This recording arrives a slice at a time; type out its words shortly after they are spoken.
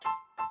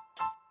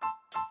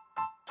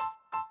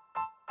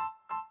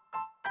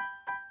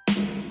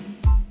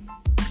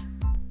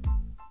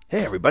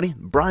Hey everybody,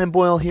 Brian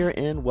Boyle here,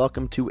 and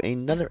welcome to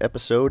another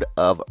episode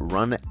of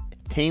Run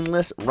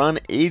Painless, Run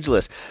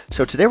Ageless.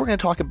 So today we're going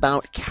to talk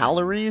about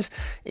calories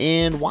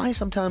and why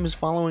sometimes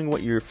following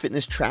what your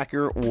fitness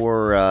tracker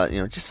or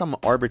just some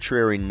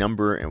arbitrary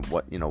number and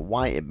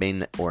why it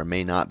may or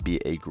may not be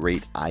a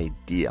great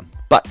idea.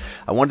 But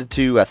I wanted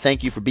to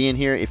thank you for being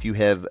here. If you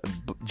have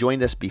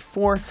joined us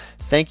before,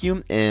 thank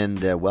you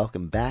and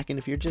welcome back. And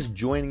if you're just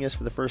joining us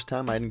for the first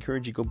time, I'd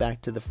encourage you to go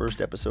back to the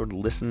first episode,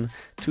 listen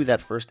to that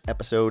first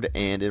episode,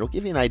 and it'll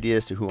give you an idea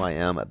as to who I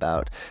am,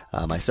 about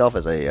myself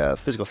as a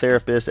physical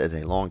therapist, as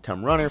a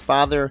long-term runner,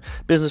 father,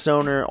 business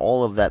owner,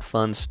 all of that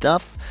fun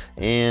stuff.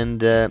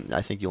 And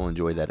I think you'll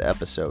enjoy that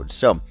episode.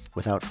 So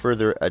without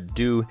further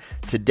ado,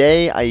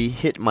 today I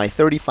hit my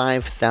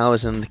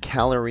 35,000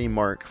 calorie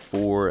mark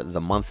for the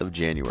month of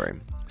January.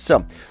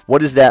 So,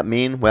 what does that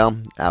mean? Well,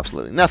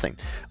 absolutely nothing.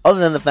 Other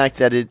than the fact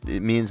that it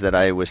means that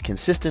I was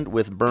consistent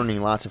with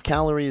burning lots of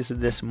calories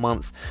this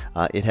month.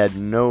 It had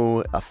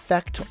no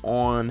effect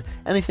on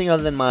anything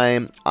other than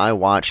my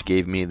iWatch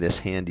gave me this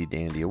handy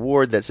dandy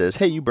award that says,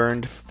 hey, you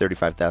burned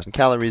 35,000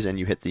 calories and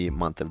you hit the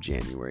month of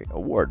January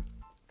award.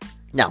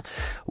 Now,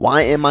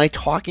 why am I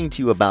talking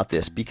to you about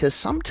this? Because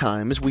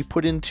sometimes we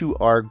put into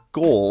our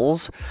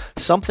goals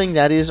something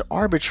that is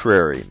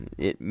arbitrary.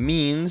 It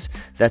means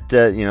that,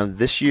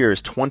 this year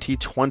is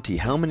 2020.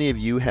 How many of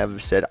you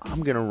have said,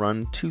 I'm going to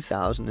run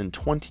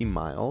 2,020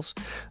 miles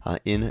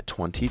in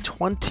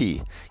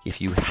 2020?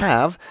 If you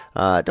have,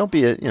 don't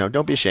be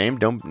ashamed.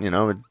 Don't,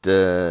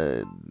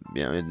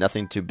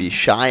 nothing to be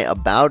shy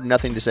about,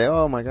 nothing to say,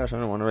 oh my gosh, I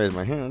don't want to raise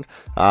my hand,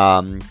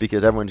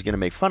 because everyone's going to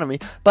make fun of me.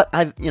 But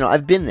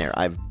I've been there.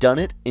 I've done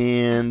it,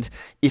 and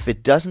if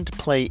it doesn't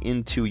play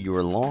into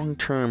your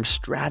long-term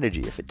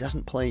strategy, if it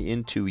doesn't play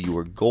into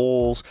your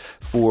goals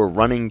for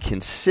running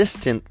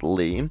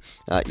consistently,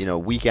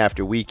 week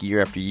after week,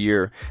 year after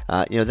year,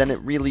 then it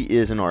really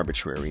is an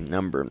arbitrary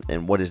number.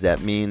 And what does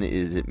that mean?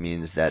 It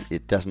means that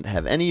it doesn't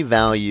have any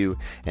value,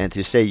 and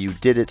to say you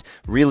did it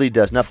really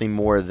does nothing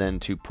more than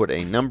to put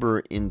a number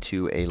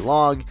into a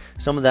log.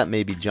 Some of that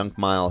may be junk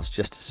miles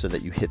just so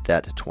that you hit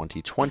that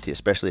 2020,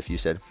 especially if you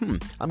said, I'm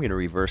going to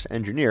reverse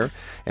engineer.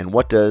 And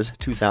what does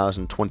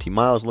 2,020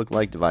 miles look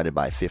like divided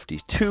by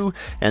 52?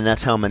 And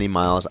that's how many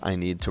miles I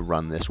need to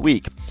run this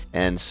week.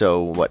 And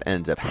so what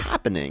ends up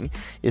happening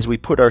is we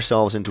put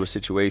ourselves into a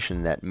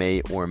situation that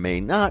may or may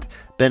not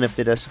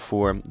benefit us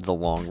for the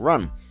long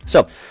run.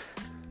 So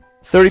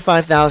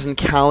 35,000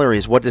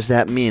 calories, what does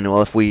that mean?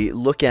 Well, if we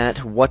look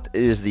at what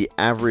is the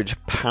average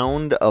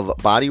pound of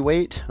body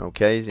weight,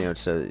 okay,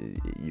 so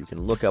you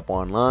can look up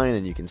online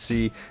and you can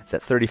see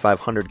that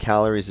 3,500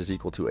 calories is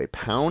equal to a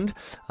pound.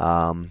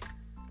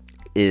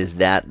 Is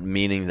that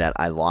meaning that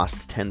I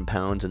lost 10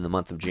 pounds in the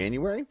month of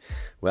January?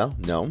 Well,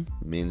 no.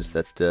 It means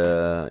that,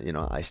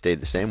 I stayed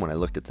the same when I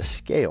looked at the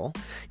scale.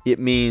 It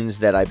means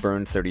that I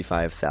burned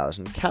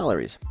 35,000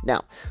 calories.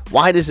 Now,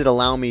 why does it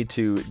allow me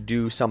to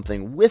do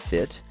something with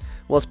it?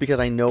 Well, it's because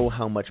I know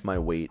how much my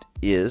weight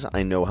is,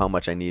 I know how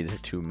much I need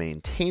to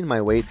maintain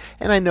my weight,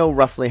 and I know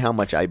roughly how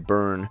much I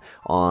burn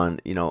on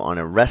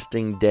a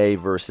resting day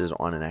versus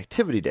on an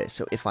activity day.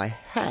 So if I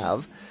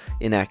have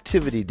an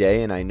activity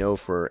day and I know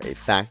for a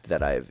fact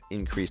that I've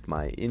increased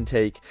my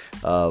intake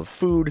of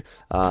food,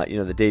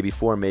 the day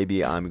before,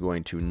 maybe I'm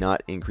going to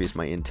not increase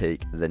my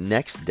intake the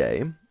next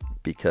day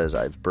because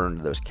I've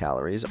burned those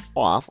calories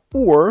off.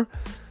 Or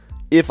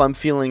if I'm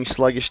feeling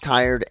sluggish,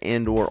 tired,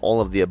 and or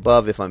all of the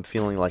above, if I'm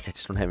feeling like I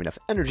just don't have enough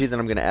energy, then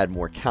I'm going to add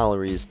more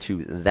calories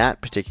to that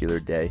particular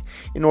day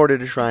in order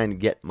to try and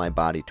get my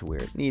body to where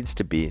it needs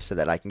to be so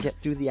that I can get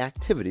through the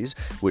activities,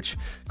 which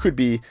could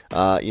be,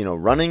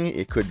 running,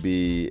 it could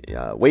be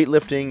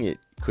weightlifting, it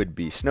could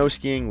be snow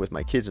skiing with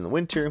my kids in the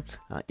winter,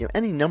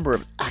 any number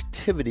of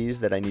activities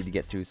that I need to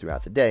get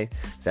throughout the day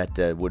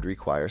that would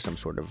require some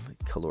sort of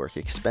caloric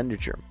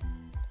expenditure.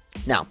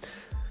 Now,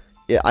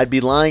 I'd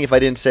be lying if I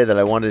didn't say that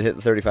I wanted to hit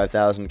the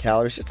 35,000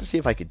 calories just to see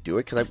if I could do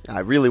it, because I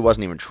really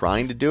wasn't even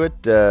trying to do it.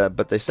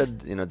 But they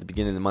said, at the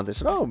beginning of the month, they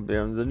said,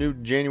 the new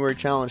January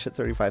challenge hit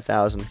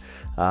 35,000.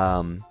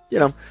 So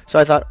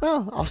I thought,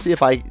 well, I'll see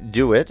if I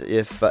do it.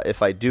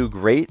 If I do,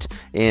 great.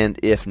 And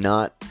if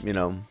not,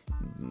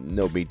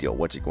 no big deal.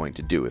 What's it going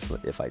to do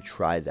if I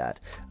try that?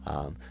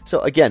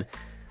 So again,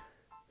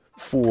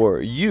 for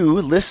you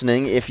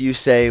listening, if you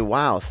say,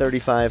 wow,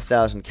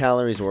 35,000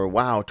 calories, or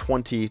wow,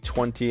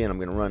 2020, and I'm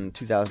going to run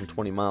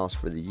 2,020 miles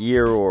for the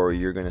year, or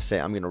you're going to say,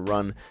 I'm going to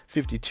run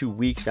 52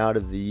 weeks out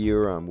of the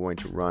year, I'm going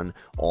to run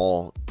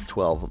all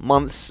 12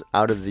 months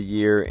out of the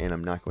year, and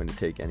I'm not going to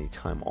take any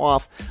time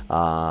off,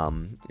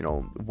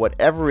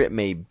 whatever it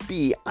may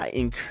be, I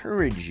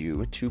encourage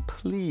you to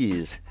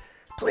please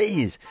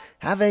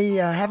have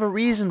a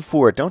reason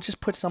for it. Don't just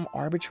put some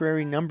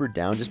arbitrary number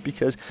down just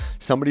because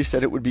somebody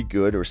said it would be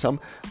good, or some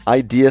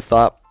idea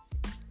thought,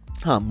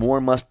 more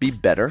must be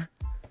better.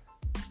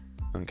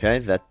 Okay,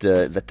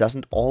 that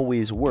doesn't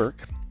always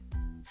work.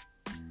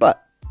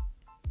 But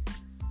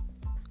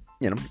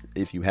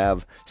if you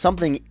have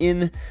something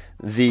in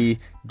the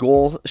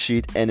goal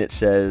sheet and it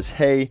says,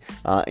 hey,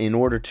 in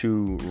order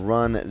to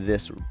run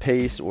this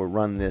pace or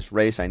run this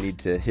race, I need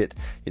to hit,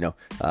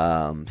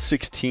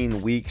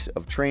 16 weeks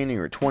of training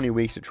or 20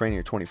 weeks of training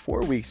or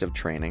 24 weeks of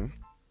training,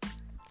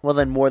 well,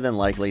 then more than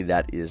likely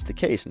that is the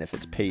case. And if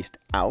it's paced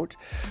out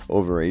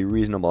over a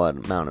reasonable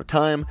amount of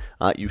time,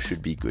 you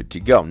should be good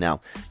to go.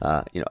 Now,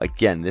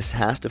 again, this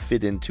has to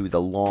fit into the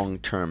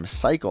long-term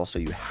cycle, so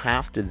you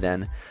have to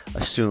then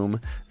assume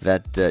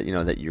that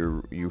that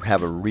you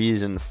have a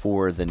reason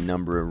for the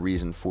number, a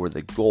reason for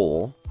the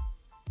goal.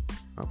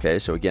 Okay,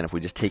 so again, if we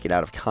just take it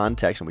out of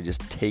context and we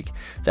just take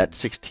that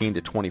 16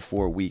 to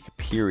 24 week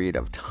period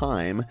of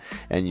time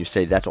and you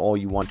say that's all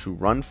you want to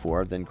run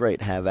for, then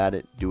great, have at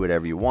it, do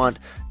whatever you want.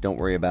 Don't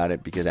worry about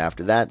it, because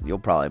after that, you'll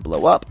probably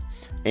blow up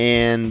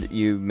and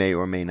you may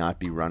or may not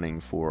be running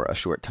for a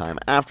short time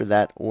after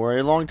that or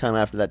a long time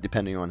after that,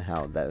 depending on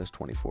how those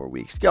 24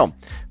 weeks go.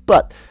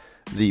 But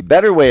the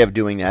better way of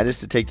doing that is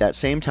to take that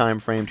same time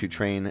frame to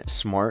train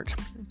smart,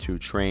 to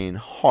train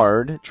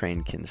hard,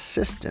 train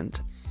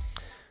consistent.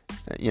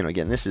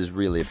 Again, this is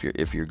really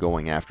if you're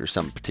going after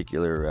some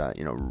particular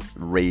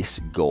race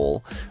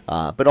goal,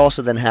 but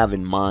also then have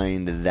in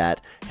mind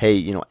that,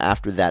 hey,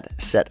 after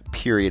that set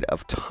period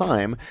of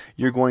time,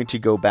 you're going to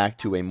go back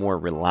to a more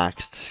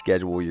relaxed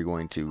schedule. You're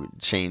going to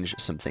change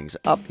some things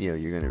up.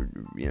 You're going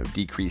to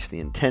decrease the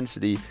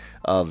intensity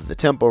of the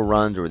tempo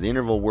runs or the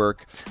interval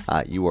work.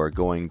 You are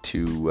going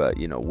to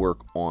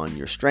work on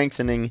your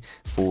strengthening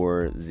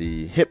for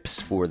the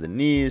hips, for the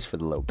knees, for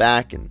the low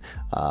back, and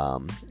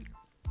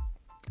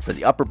for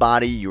the upper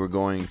body. You're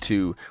going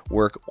to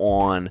work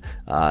on,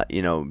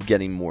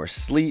 getting more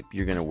sleep.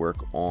 You're going to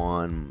work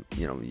on,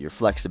 your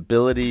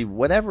flexibility,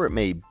 whatever it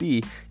may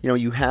be.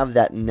 You have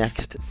that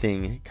next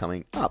thing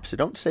coming up. So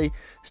don't stay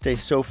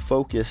so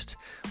focused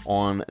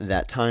on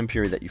that time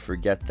period that you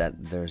forget that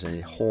there's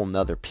a whole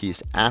nother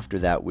piece after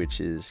that,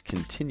 which is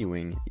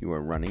continuing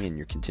your running and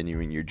you're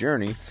continuing your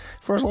journey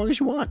for as long as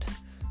you want,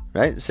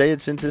 right? Say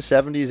it's into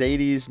 70s,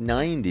 80s,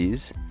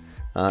 90s,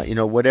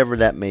 whatever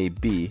that may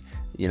be.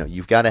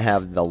 You've got to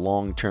have the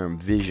long-term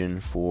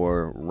vision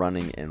for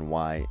running and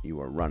why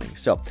you are running.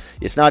 So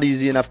it's not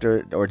easy enough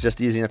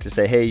just easy enough to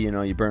say, hey,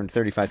 you burned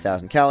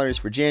 35,000 calories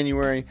for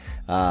January.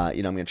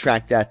 I'm going to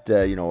track that,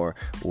 or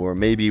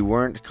maybe you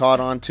weren't caught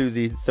on to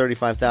the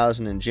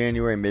 35,000 in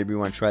January. Maybe you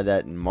want to try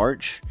that in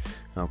March.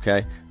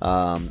 Okay.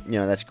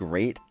 That's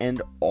great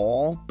and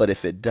all, but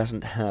if it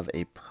doesn't have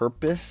a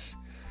purpose,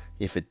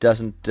 if it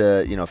doesn't,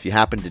 if you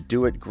happen to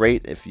do it,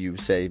 great. If you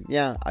say,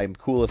 yeah, I'm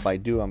cool if I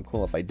do, I'm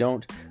cool if I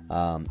don't,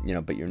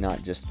 but you're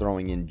not just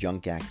throwing in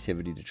junk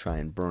activity to try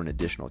and burn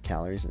additional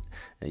calories,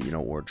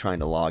 or trying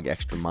to log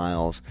extra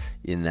miles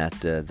in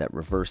that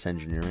reverse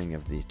engineering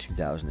of the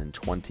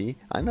 2020.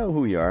 I know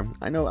who you are.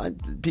 I know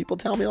people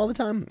tell me all the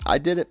time. I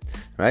did it,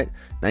 right?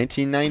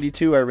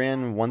 1992, I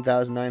ran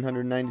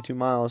 1,992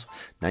 miles.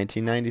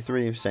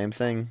 1993, same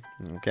thing.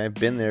 Okay,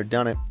 been there,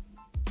 done it.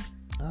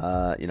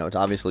 It's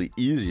obviously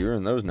easier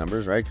in those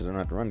numbers, right? Because I don't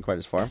have to run quite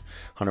as far,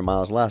 100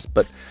 miles less.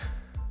 But,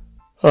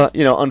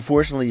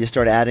 unfortunately, you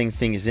start adding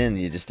things in.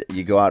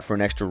 You go out for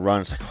an extra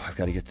run. It's like, oh, I've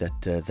got to get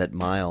that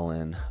mile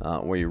in,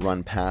 where you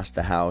run past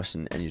the house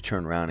and you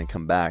turn around and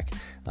come back,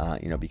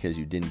 because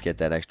you didn't get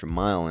that extra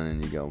mile in,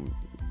 and you go,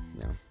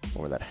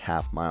 or that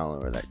half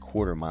mile or that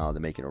quarter mile to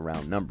make it a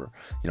round number.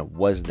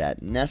 Was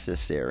that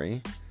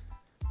necessary,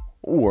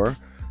 or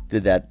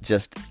did that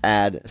just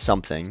add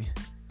something?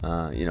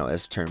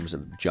 As terms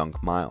of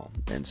junk mile.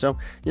 And so,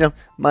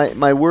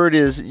 my word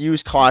is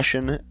use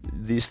caution.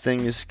 These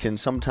things can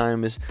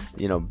sometimes,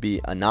 be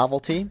a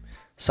novelty.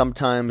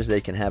 Sometimes they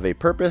can have a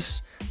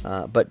purpose,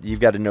 but you've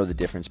got to know the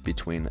difference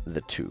between the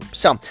two.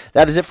 So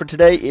that is it for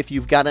today. If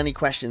you've got any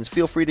questions,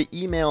 feel free to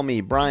email me,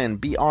 Brian,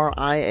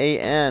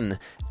 Brian,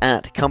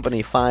 at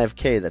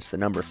company5k. That's the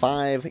number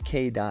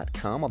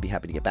 5k.com. I'll be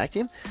happy to get back to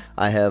you.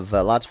 I have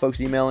lots of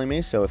folks emailing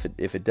me, so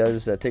if it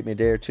does take me a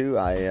day or two,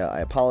 I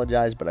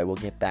apologize, but I will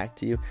get back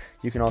to you.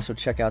 You can also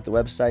check out the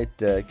website,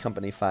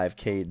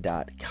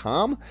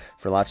 company5k.com,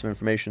 for lots of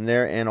information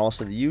there, and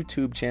also the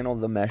YouTube channel,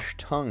 The Mesh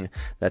Tongue,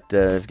 that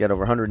I've got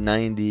over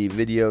 190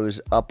 videos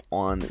up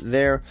on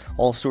there,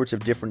 all sorts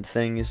of different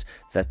things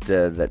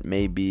that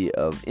may be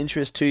of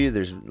interest to you.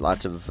 There's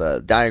lots of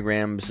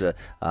diagrams,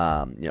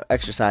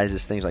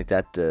 exercises, things like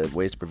that,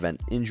 ways to prevent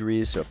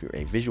injuries. So if you're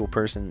a visual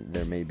person,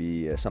 there may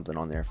be something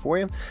on there for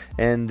you.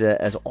 And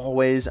as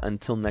always,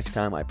 until next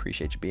time, I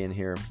appreciate you being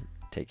here.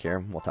 Take care.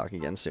 We'll talk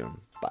again soon.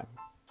 Bye.